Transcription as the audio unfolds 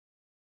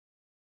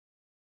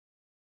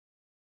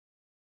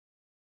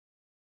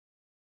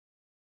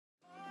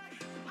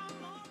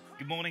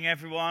morning,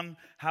 everyone.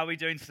 How are we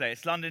doing today?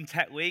 It's London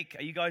Tech Week.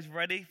 Are you guys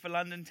ready for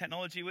London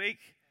Technology Week?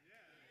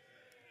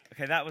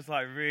 Okay, that was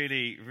like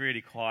really,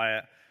 really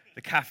quiet.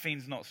 The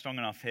caffeine's not strong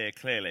enough here,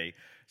 clearly.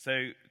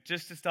 So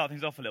just to start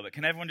things off a little bit,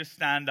 can everyone just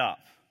stand up?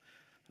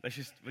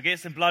 We'll get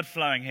some blood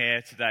flowing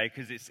here today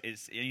because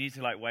you need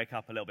to like wake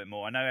up a little bit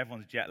more. I know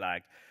everyone's jet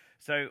lagged.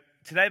 So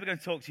today we're going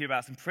to talk to you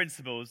about some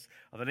principles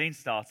of a lean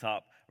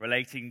startup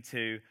relating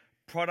to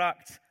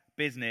product,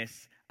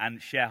 business, and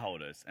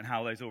shareholders and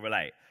how those all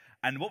relate.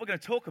 And what we're going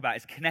to talk about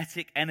is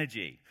kinetic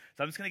energy.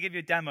 So I'm just going to give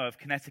you a demo of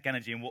kinetic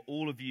energy and what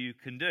all of you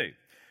can do.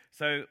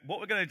 So what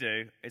we're going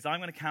to do is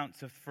I'm going to count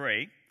to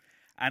 3.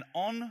 And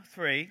on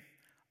 3,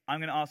 I'm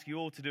going to ask you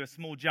all to do a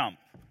small jump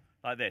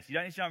like this. You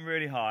don't need to jump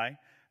really high.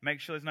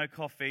 Make sure there's no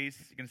coffees.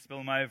 You're going to spill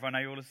them over. I know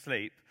you're all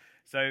asleep.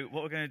 So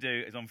what we're going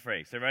to do is on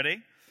 3. So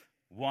ready?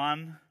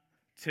 1,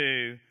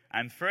 2,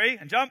 and 3.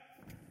 And jump.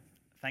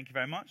 Thank you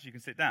very much. You can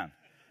sit down.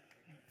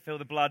 Feel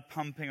the blood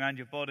pumping around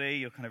your body.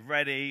 You're kind of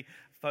ready,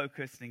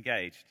 focused, and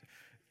engaged.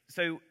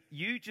 So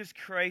you just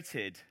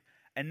created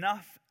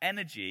enough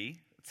energy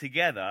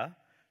together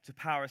to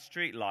power a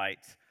street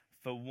light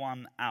for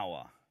 1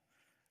 hour.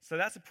 So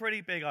that's a pretty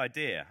big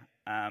idea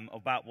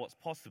about what's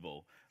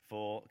possible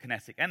for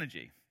kinetic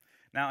energy.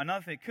 Now,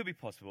 another thing that could be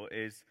possible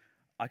is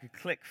I could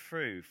click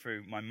through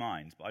my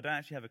mind, but I don't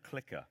actually have a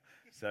clicker.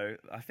 So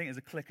I think there's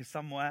a clicker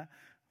somewhere.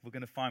 We're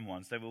going to find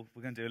one. So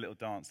we're going to do a little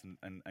dance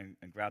and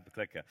grab the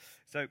clicker.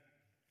 So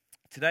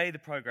today the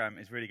program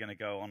is really going to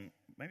go on,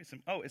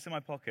 it's in my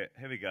pocket.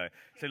 Here we go.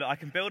 So look, I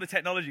can build a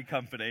technology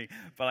company,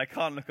 but I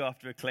can't look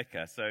after a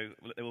clicker. So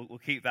we'll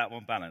keep that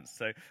one balanced.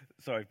 So,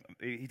 sorry,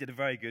 he did a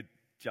very good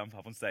jump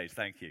up on stage.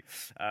 Thank you.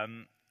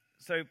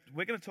 So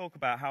we're going to talk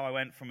about how I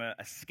went from a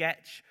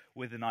sketch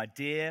with an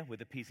idea,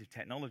 with a piece of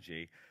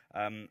technology,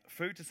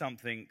 through to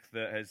something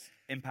that has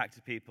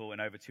impacted people in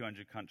over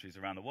 200 countries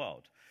around the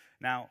world.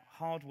 Now,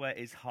 hardware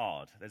is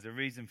hard. There's a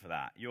reason for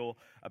that. You're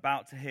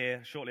about to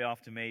hear shortly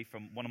after me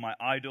from one of my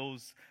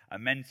idols, a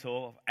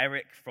mentor,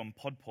 Eric from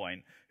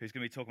Podpoint, who's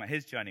going to be talking about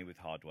his journey with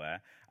hardware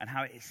and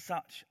how it is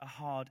such a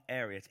hard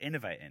area to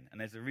innovate in.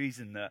 And there's a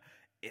reason that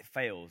it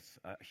fails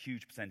a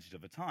huge percentage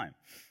of the time.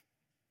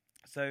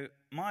 So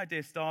my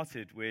idea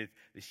started with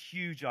this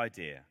huge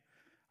idea.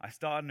 I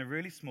started in a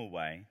really small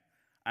way,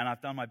 and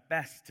I've done my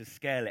best to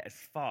scale it as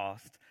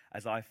fast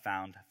as I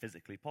found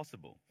physically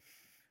possible.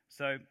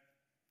 So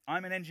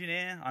I'm an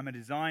engineer, I'm a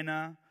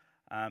designer,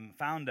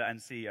 founder and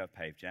CEO of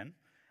PaveGen,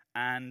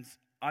 and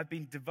I've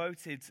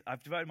devoted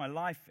my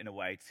life in a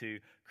way to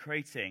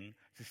creating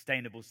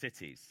sustainable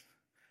cities.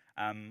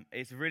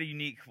 It's a really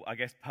unique, I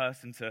guess,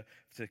 person to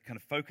kind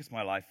of focus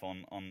my life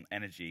on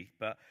energy.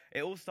 But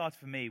it all started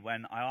for me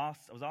when I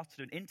was asked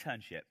to do an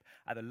internship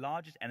at the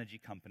largest energy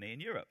company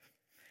in Europe.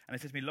 And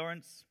they said to me,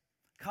 Lawrence,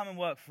 come and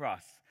work for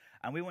us.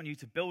 And we want you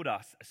to build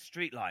us a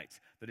streetlight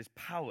that is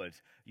powered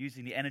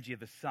using the energy of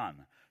the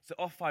sun. So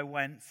off I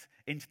went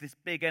into this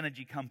big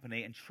energy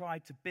company and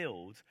tried to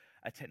build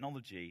a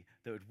technology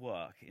that would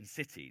work in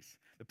cities.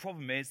 The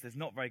problem is there's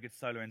not very good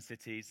solar in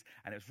cities,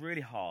 and it was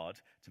really hard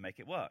to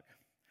make it work.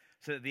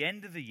 So at the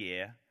end of the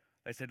year,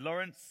 they said,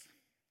 Lawrence,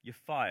 you're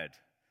fired.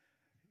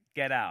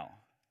 Get out.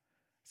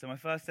 So my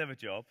first ever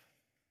job,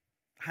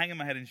 hanging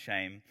my head in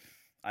shame,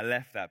 I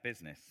left that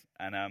business.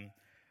 And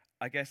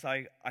I guess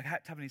I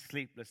had to have any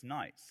sleepless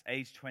nights.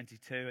 Age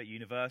 22 at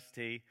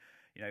university,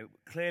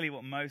 clearly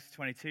what most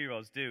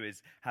 22-year-olds do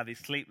is have these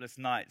sleepless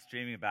nights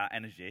dreaming about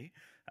energy.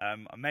 I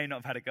may not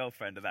have had a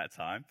girlfriend at that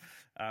time,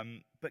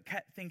 but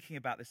kept thinking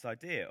about this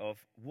idea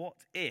of what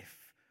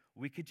if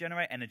we could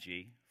generate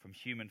energy from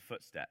human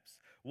footsteps?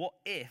 What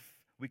if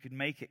we could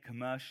make it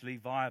commercially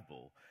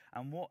viable?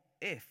 And what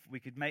if we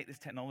could make this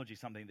technology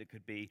something that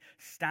could be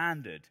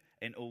standard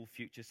in all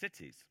future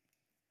cities?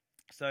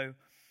 So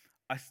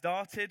I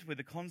started with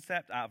a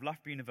concept out of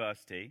Loughborough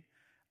University.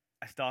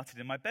 I started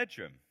in my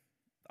bedroom.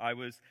 I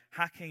was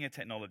hacking a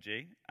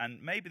technology,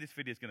 and maybe this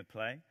video is going to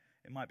play.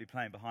 It might be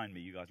playing behind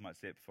me. You guys might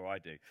see it before I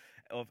do.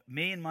 Of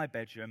me in my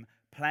bedroom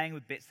playing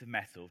with bits of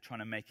metal, trying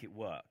to make it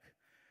work.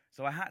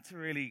 So I had to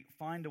really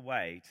find a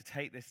way to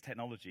take this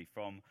technology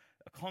from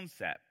a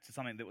concept to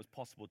something that was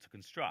possible to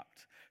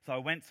construct. So I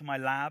went to my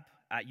lab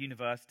at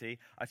university.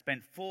 I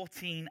spent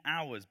 14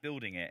 hours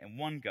building it in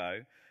one go,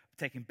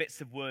 taking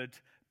bits of wood,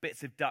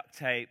 bits of duct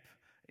tape,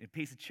 a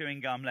piece of chewing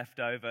gum left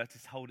over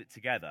to hold it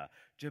together,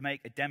 to make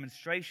a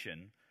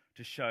demonstration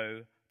to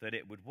show that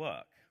it would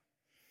work.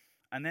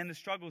 And then the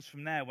struggles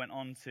from there went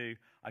on to,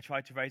 I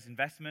tried to raise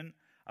investment.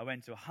 I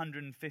went to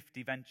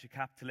 150 venture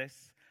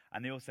capitalists,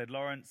 and they all said,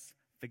 Lawrence,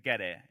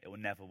 forget it, it will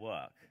never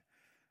work.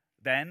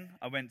 Then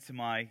I went to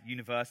my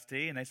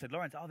university, and they said,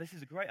 Lawrence, this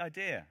is a great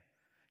idea.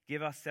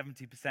 Give us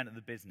 70% of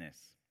the business.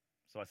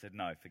 So I said,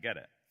 no, forget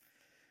it.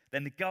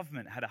 Then the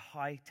government had a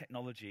high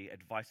technology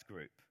advice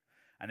group,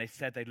 and they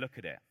said they'd look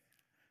at it.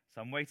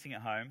 So I'm waiting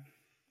at home,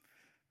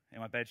 in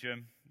my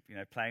bedroom,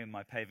 playing with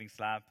my paving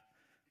slab.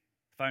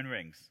 Phone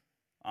rings.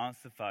 I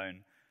answer the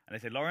phone, and they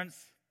say,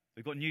 Lawrence,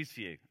 we've got news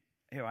for you.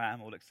 Here I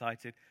am, all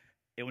excited.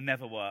 It will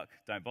never work.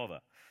 Don't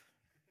bother.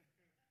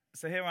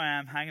 So here I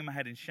am, hanging my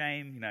head in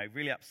shame,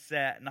 really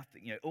upset,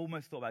 nothing,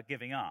 almost thought about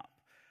giving up.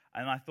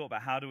 And I thought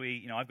about how do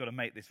we, I've got to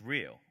make this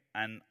real.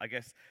 And I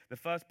guess the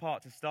first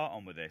part to start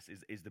on with this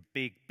is the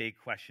big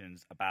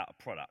questions about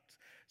a product.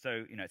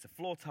 So, it's a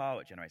floor tile,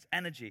 it generates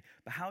energy,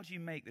 but how do you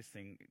make this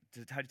thing,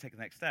 how do you take it to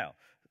the next scale?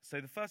 So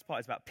the first part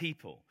is about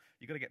people.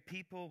 You've got to get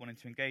people wanting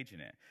to engage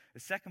in it. The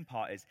second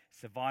part is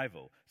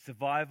survival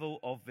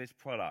of this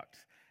product.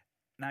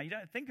 Now, you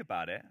don't think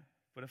about it,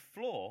 but a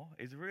floor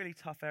is a really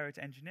tough area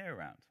to engineer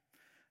around.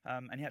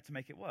 And you have to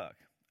make it work.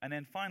 And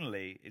then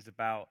finally is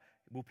about,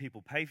 will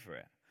people pay for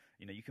it?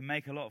 You can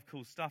make a lot of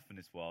cool stuff in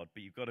this world,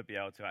 but you've got to be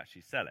able to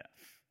actually sell it.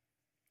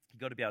 You've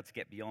got to be able to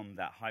get beyond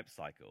that hype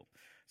cycle.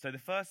 So the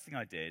first thing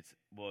I did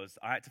was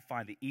I had to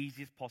find the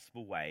easiest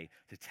possible way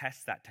to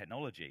test that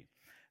technology.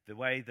 The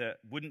way that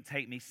wouldn't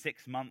take me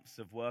 6 months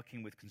of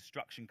working with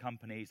construction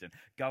companies and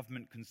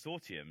government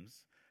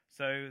consortiums.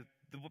 So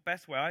the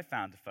best way I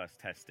found to first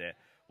test it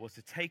was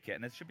to take it,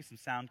 and there should be some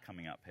sound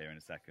coming up here in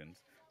a second.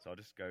 So I'll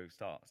just go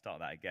start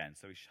that again.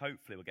 So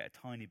hopefully we'll get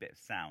a tiny bit of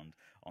sound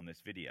on this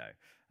video.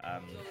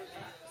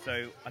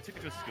 So I took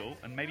it to a school,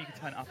 and maybe you can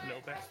turn it up a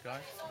little bit,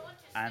 guys.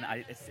 And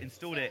I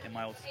installed it in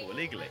my old school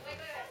illegally.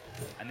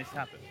 And this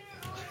happened.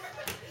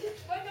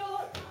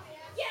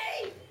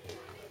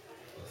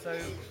 So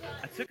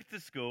I took it to the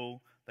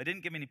school. They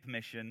didn't give me any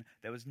permission.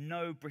 There was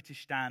no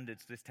British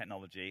standards for this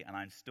technology, and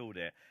I installed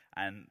it.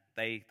 And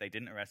they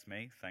didn't arrest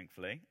me,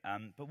 thankfully.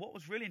 But what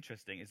was really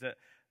interesting is that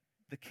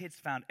the kids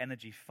found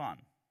energy fun.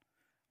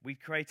 We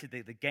created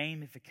the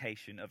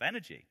gamification of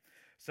energy.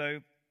 So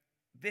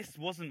this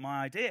wasn't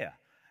my idea.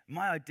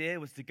 My idea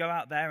was to go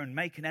out there and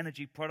make an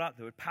energy product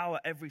that would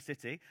power every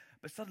city,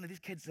 but suddenly these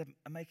kids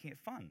are making it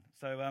fun.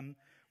 So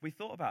we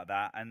thought about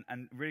that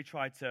and really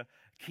tried to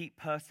keep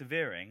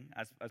persevering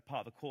as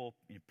part of the core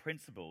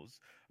principles.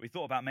 We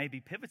thought about maybe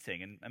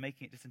pivoting and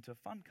making it just into a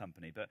fun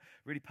company, but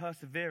really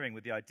persevering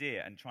with the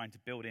idea and trying to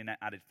build in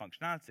added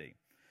functionality.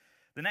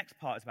 The next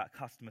part is about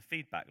customer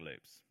feedback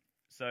loops.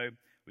 So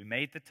we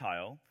made the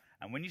tile,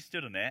 and when you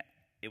stood on it,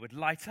 it would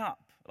light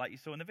up, like you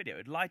saw in the video. It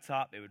would light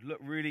up, it would look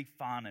really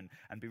fun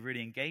and be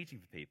really engaging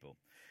for people.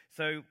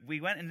 So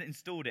we went and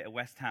installed it at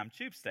West Ham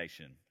Tube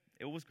Station.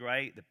 It was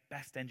great. The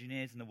best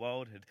engineers in the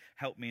world had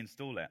helped me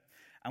install it.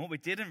 And what we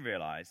didn't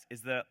realize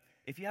is that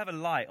if you have a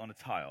light on a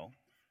tile,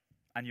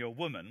 and you're a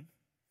woman,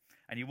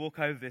 and you walk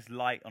over this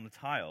light on a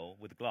tile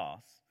with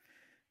glass,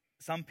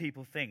 some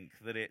people think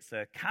that it's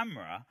a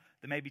camera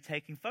that may be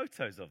taking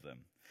photos of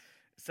them.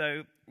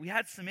 So we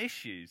had some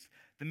issues.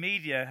 The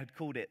media had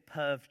called it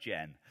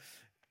PervGen.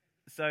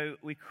 So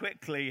we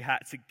quickly had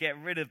to get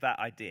rid of that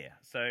idea.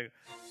 So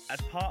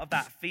as part of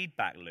that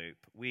feedback loop,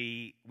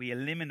 we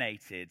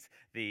eliminated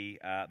the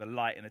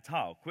light in the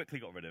tile, quickly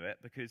got rid of it,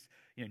 because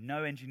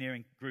no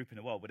engineering group in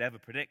the world would ever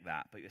predict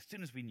that. But as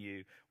soon as we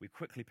knew, we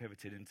quickly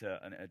pivoted into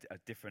a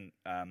different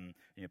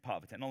part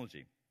of the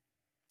technology.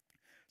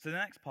 So the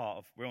next part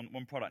of, we're on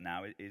one product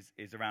now,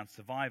 is around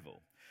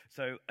survival.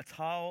 So a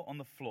tile on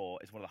the floor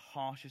is one of the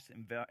harshest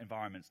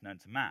environments known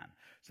to man.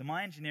 So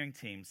my engineering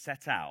team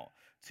set out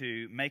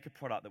to make a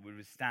product that would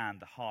withstand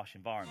the harsh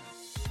environment.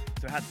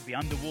 So it had to be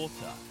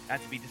underwater, it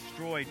had to be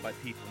destroyed by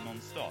people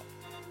non-stop.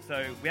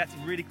 So we had to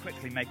really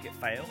quickly make it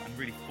fail and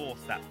really force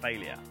that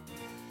failure.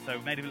 So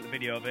we made a little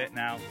video of it.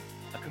 Now,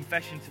 a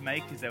confession to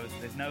make is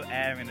there's no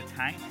air in the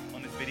tank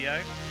on this video.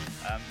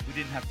 We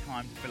didn't have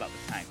time to fill up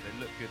the tank, but it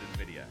looked good in the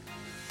video.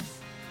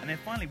 And then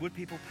finally, would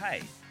people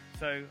pay?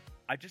 So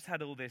I just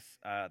had all this,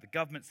 the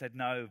government said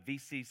no,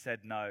 VC said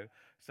no.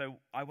 So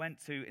I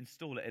went to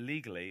install it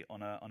illegally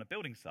on a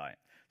building site.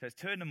 So it's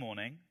 2 in the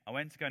morning. I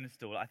went to go and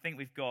install it. I think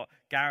we've got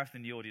Gareth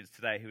in the audience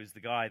today, who is the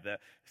guy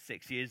that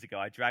 6 years ago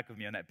I dragged with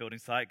me on that building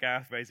site.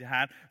 Gareth, raise your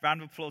hand.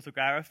 Round of applause for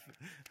Gareth.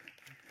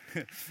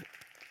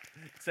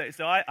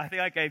 So I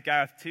think I gave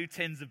Gareth 2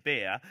 tins of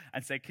beer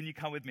and said, can you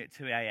come with me at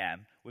 2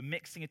 a.m.? We're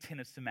mixing a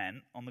tin of cement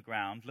on the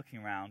ground, looking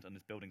around on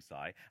this building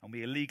site, and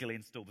we illegally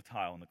installed the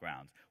tile on the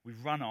ground. We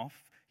run off,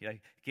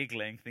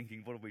 giggling,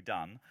 thinking, what have we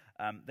done?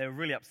 They were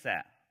really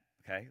upset.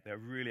 Okay, they were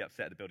really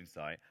upset at the building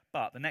site.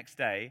 But the next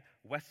day,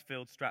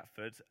 Westfield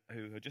Stratford,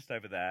 who are just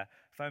over there,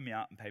 phoned me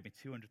up and paid me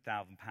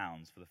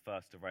 £200,000 for the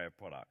first array of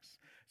products.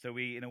 So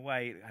we, in a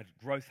way, had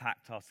growth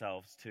hacked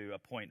ourselves to a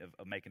point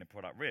of making a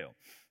product real.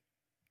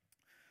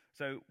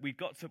 So we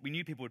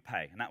knew people would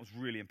pay, and that was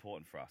really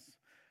important for us.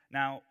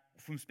 Now,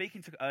 from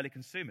speaking to early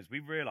consumers, we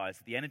realized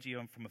that the energy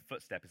from a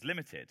footstep is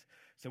limited.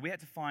 So we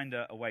had to find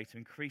a way to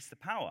increase the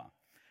power.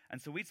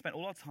 And so we spent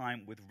all our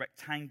time with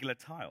rectangular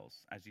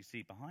tiles, as you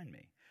see behind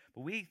me.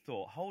 But we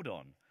thought, hold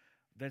on,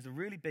 there's a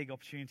really big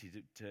opportunity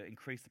to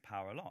increase the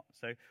power a lot.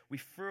 So we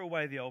threw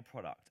away the old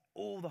product,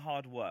 all the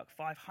hard work,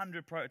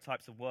 500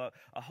 prototypes of work,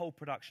 a whole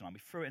production line. We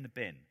threw it in the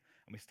bin,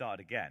 and we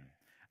started again.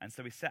 And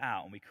so we set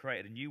out and we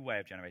created a new way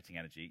of generating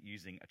energy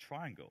using a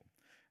triangle.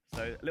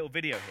 So a little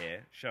video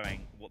here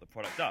showing what the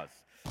product does.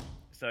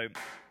 So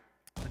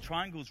the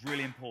triangle is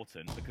really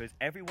important because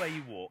everywhere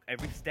you walk,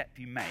 every step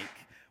you make,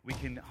 we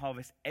can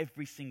harvest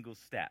every single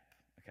step,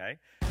 okay?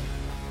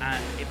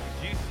 And it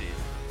produces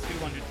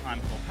 200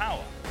 times more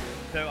power.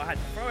 So I had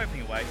to throw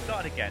everything away,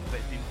 start again, but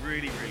it's been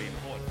really, really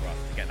important for us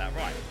to get that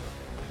right.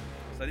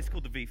 So this is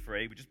called the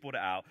V3. We just brought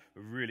it out.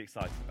 We're really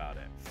excited about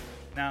it.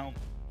 Now,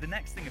 the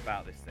next thing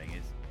about this thing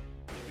is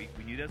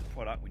we knew there was a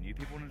product, we knew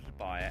people wanted to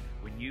buy it,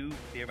 we knew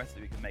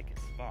theoretically we could make it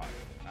survive.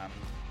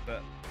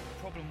 But the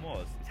problem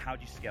is how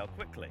do you scale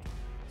quickly?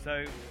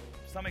 So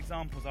some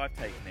examples I've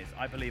taken is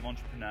I believe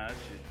entrepreneurs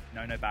should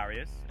know no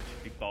barriers, and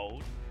should be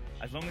bold.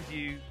 As long as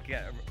you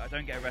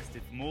don't get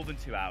arrested for more than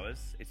 2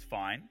 hours, it's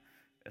fine.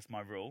 That's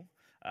my rule.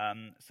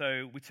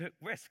 So we took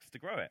risks to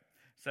grow it.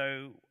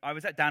 So I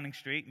was at Downing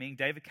Street meeting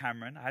David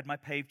Cameron. I had my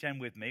PaveGen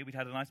with me. We'd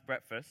had a nice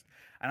breakfast.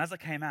 And as I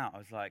came out, I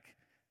was like,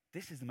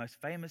 this is the most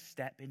famous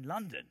step in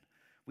London.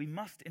 We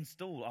must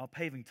install our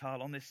paving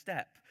tile on this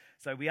step.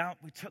 So we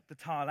took the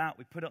tile out,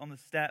 we put it on the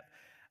step,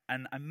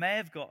 and I may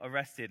have got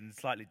arrested and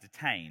slightly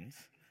detained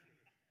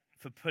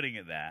for putting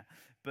it there,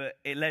 but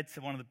it led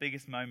to one of the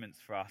biggest moments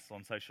for us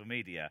on social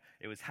media.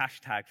 It was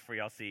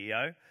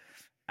 #FreeOurCEO.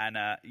 And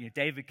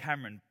David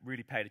Cameron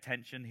really paid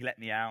attention. He let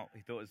me out.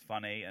 He thought it was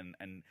funny.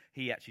 And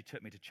he actually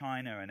took me to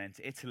China and then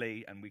to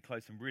Italy. And we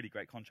closed some really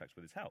great contracts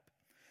with his help.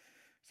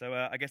 So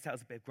I guess that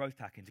was a bit of growth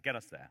hacking to get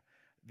us there.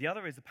 The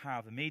other is the power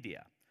of the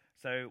media.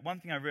 So one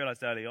thing I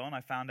realized early on,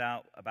 I found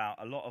out about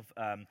a lot of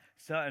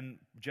certain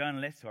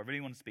journalists who I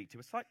really want to speak to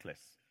are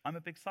cyclists. I'm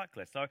a big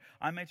cyclist. So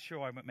I made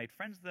sure I made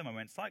friends with them. I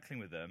went cycling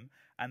with them.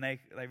 And they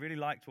really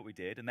liked what we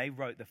did. And they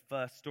wrote the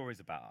first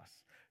stories about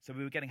us. So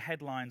we were getting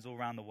headlines all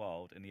around the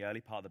world in the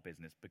early part of the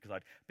business because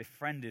I'd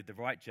befriended the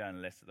right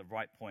journalists at the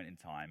right point in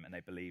time, and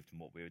they believed in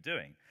what we were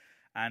doing.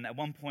 And at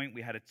one point,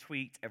 we had a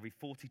tweet every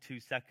 42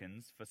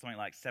 seconds for something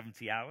like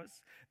 70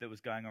 hours that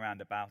was going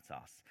around about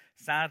us.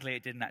 Sadly,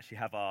 it didn't actually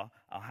have our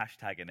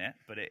hashtag in it,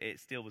 but it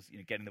still was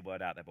getting the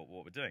word out there about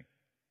what we're doing.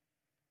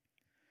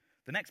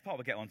 The next part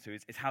we'll get onto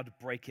is how to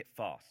break it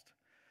fast.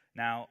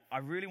 Now, I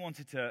really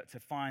wanted to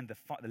find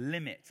the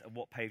limit of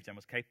what PaveGen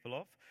was capable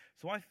of,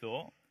 so I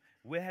thought,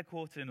 we're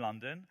headquartered in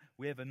London.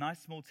 We have a nice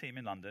small team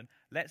in London.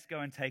 Let's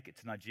go and take it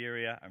to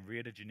Nigeria and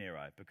Rio de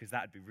Janeiro because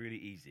that would be really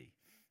easy.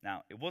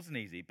 Now, it wasn't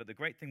easy, but the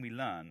great thing we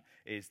learned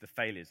is the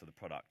failures of the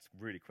product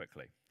really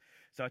quickly.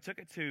 So I took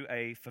it to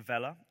a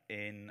favela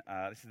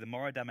this is the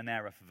Morro da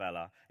Mineira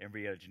favela in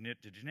Rio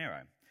de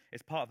Janeiro.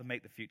 It's part of the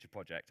Make the Future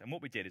project. And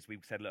what we did is we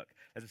said, look,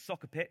 there's a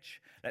soccer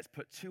pitch. Let's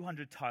put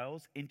 200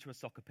 tiles into a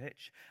soccer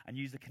pitch and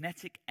use the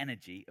kinetic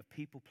energy of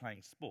people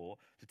playing sport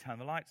to turn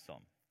the lights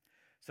on.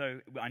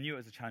 So I knew it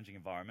was a challenging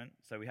environment,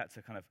 so we had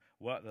to kind of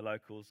work the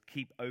locals,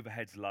 keep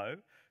overheads low.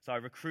 So I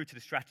recruited a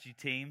strategy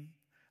team,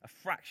 a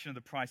fraction of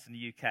the price in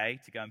the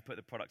UK, to go and put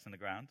the products on the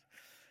ground.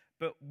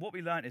 But what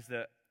we learned is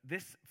that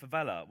this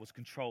favela was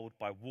controlled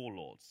by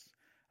warlords.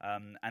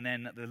 And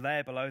then the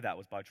layer below that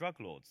was by drug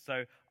lords.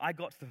 So I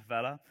got to the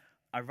favela,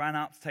 I ran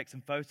up to take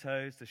some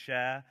photos to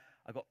share.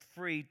 I got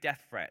 3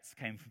 death threats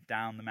came from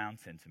down the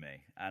mountain to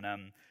me. And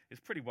it was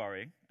pretty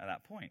worrying at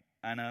that point.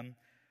 And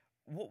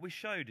what we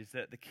showed is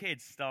that the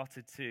kids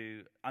started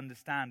to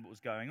understand what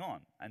was going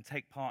on and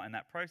take part in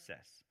that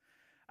process.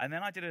 And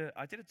then I did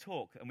a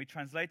talk, and we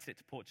translated it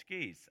to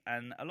Portuguese.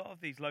 And a lot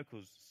of these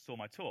locals saw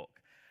my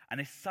talk, and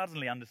they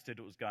suddenly understood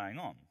what was going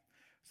on.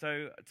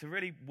 So to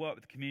really work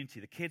with the community,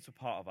 the kids were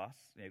part of us,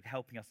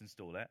 helping us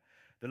install it.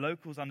 The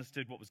locals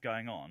understood what was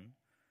going on.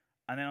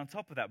 And then on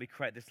top of that, we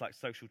created this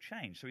social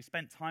change. So we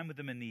spent time with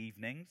them in the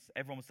evenings.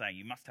 Everyone was saying,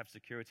 you must have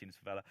security in this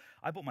favela.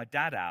 I brought my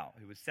dad out,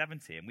 who was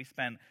 70, and we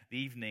spent the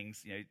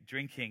evenings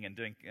drinking and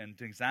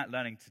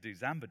learning to do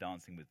Zamba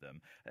dancing with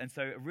them. And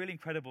so a really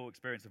incredible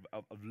experience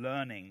of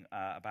learning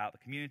about the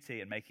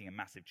community and making a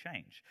massive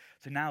change.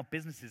 So now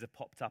businesses have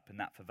popped up in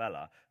that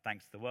favela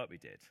thanks to the work we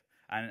did.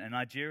 And in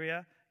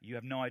Nigeria, you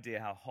have no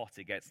idea how hot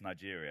it gets in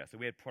Nigeria. So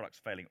we had products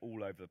failing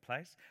all over the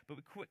place, but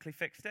we quickly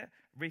fixed it,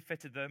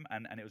 refitted them,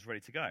 and it was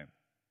ready to go.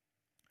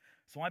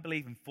 So I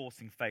believe in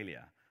forcing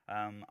failure.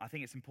 I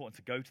think it's important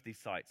to go to these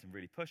sites and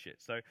really push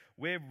it. So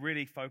we're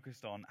really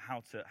focused on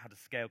how to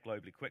scale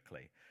globally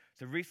quickly.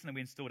 So recently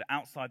we installed it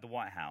outside the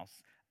White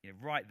House,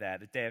 right there,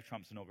 the day of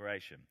Trump's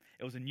inauguration.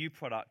 It was a new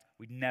product.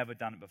 We'd never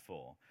done it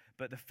before.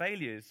 But the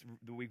failures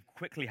that we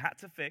quickly had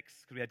to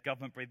fix, because we had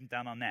government breathing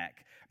down our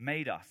neck,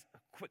 made us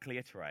quickly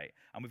iterate.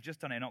 And we've just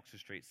done it in Oxford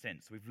Street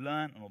since. We've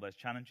learned on all those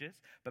challenges,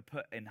 but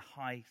put in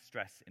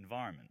high-stress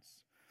environments.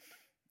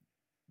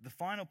 The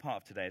final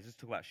part of today is just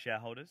talk about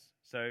shareholders.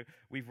 So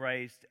we've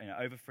raised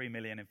over 3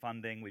 million in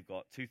funding. We've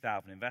got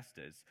 2,000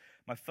 investors.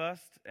 My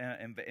first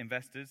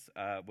investors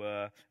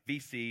were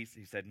VCs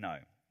who said no.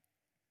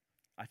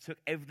 I took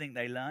everything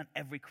they learned,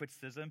 every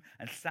criticism,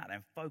 and sat there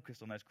and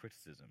focused on those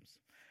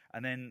criticisms.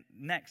 And then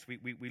next,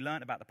 we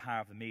learned about the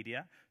power of the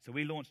media. So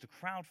we launched a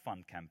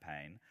crowdfund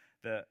campaign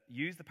that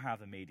used the power of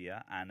the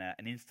media and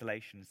an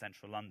installation in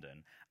central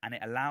London, and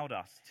it allowed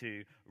us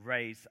to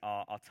raise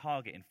our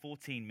target in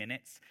 14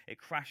 minutes. It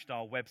crashed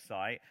our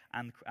website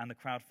and the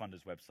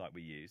crowdfunders website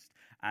we used,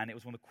 and it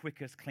was one of the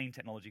quickest clean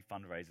technology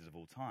fundraisers of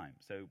all time.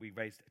 So we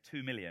raised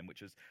 2 million,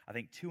 which was, I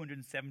think,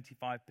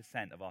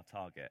 275% of our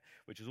target,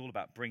 which is all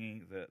about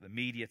bringing the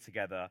media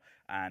together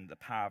and the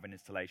power of an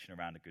installation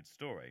around a good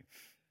story.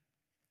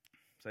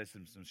 So there's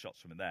some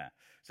shots from it there.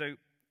 So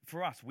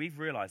for us, we've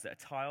realized that a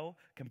tile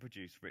can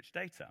produce rich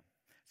data.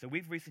 So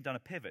we've recently done a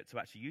pivot to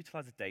actually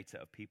utilize the data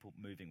of people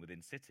moving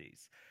within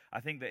cities. I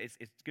think that it's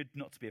good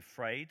not to be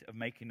afraid of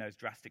making those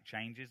drastic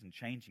changes and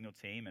changing your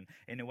team and,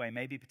 in a way,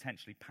 maybe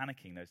potentially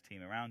panicking those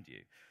team around you.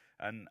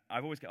 And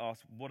I've always get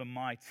asked, what are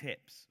my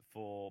tips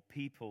for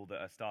people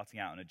that are starting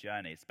out on a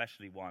journey,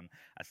 especially one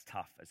as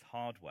tough as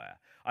hardware?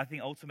 I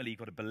think ultimately you've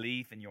got to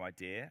believe in your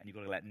idea and you've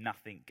got to let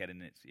nothing get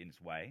in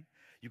its way.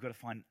 You've got to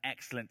find an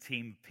excellent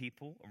team of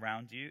people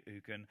around you who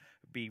can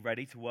be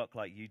ready to work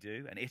like you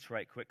do and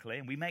iterate quickly.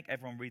 And we make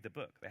everyone read the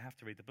book. They have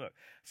to read the book.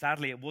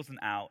 Sadly, it wasn't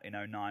out in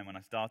 '09 when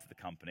I started the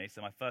company,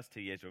 so my first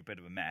 2 years were a bit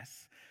of a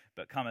mess.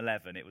 But come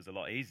 11, it was a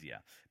lot easier.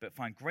 But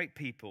find great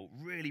people,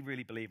 really,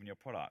 really believe in your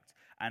product.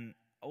 And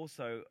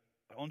also,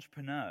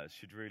 entrepreneurs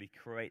should really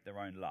create their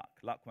own luck.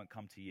 Luck won't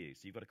come to you.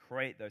 So you've got to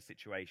create those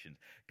situations.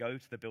 Go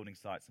to the building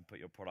sites and put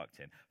your product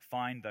in.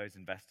 Find those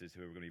investors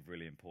who are going to be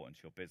really important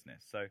to your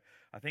business. So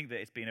I think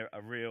that it's been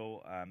a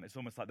real, it's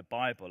almost like the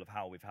Bible of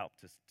how we've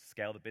helped to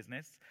scale the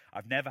business.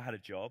 I've never had a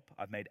job.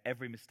 I've made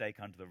every mistake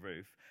under the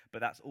roof, but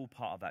that's all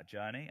part of that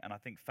journey. And I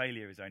think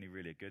failure is only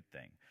really a good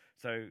thing.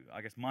 So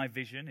I guess my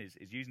vision is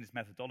using this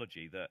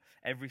methodology that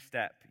every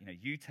step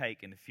you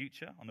take in the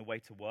future on the way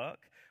to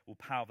work will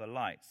power the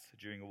lights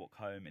during a walk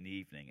home in the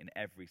evening in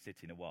every city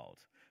in the world.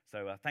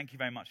 So thank you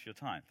very much for your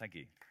time. Thank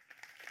you.